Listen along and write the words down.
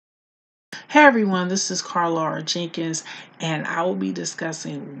Hey everyone, this is Carlarjenkins, and I will be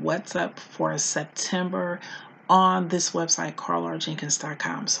discussing what's up for September on this website,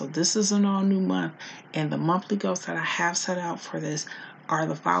 Carlarjenkins.com. So this is an all new month, and the monthly goals that I have set out for this are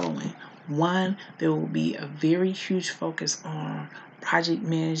the following. One, there will be a very huge focus on project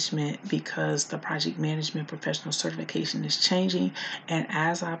management because the project management professional certification is changing, and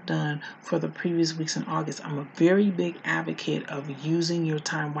as I've done for the previous weeks in August, I'm a very big advocate of using your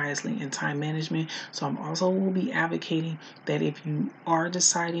time wisely in time management. So I'm also will be advocating that if you are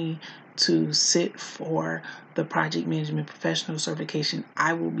deciding to sit for the project management professional certification,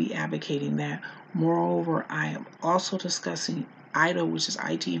 I will be advocating that. Moreover, I am also discussing ITIL, which is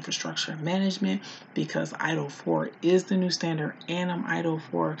IT Infrastructure Management, because ITIL 4 is the new standard, and I'm ITIL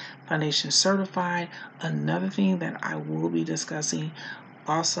 4 Foundation certified. Another thing that I will be discussing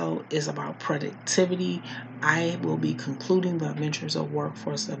also is about productivity. I will be concluding the Adventures of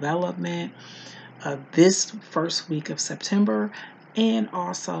Workforce Development this first week of September, and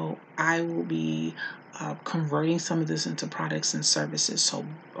also I will be converting some of this into products and services. So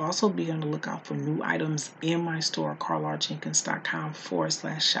also be on the lookout for new items in my store,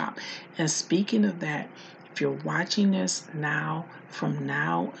 carlarjenkins.com/shop. And speaking of that, if you're watching this now, from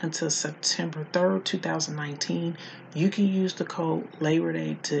now until September 3rd, 2019, you can use the code Labor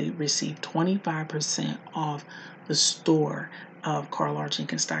Day to receive 25% off the store of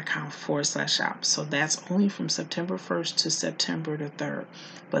carlarjenkins.com/shop. So that's only from September 1st to September the 3rd.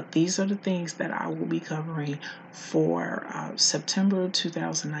 But these are the things that I will be covering for September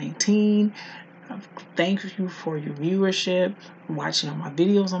 2019. Thank you for your viewership, watching all my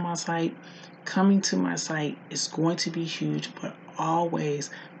videos on my site. Coming to my site is going to be huge, but always,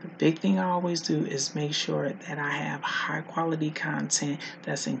 the big thing I always do is make sure that I have high quality content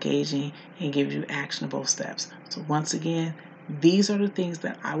that's engaging and gives you actionable steps. So once again, these are the things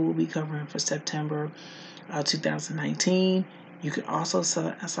that I will be covering for September 2019. You can also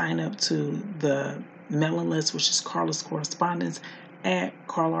sign up to the mailing list, which is Carla's Correspondence, at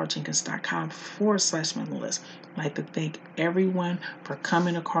carlarjenkins.com/mailing list. I'd like to thank everyone for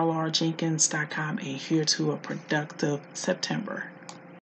coming to carlarjenkins.com and here to a productive September.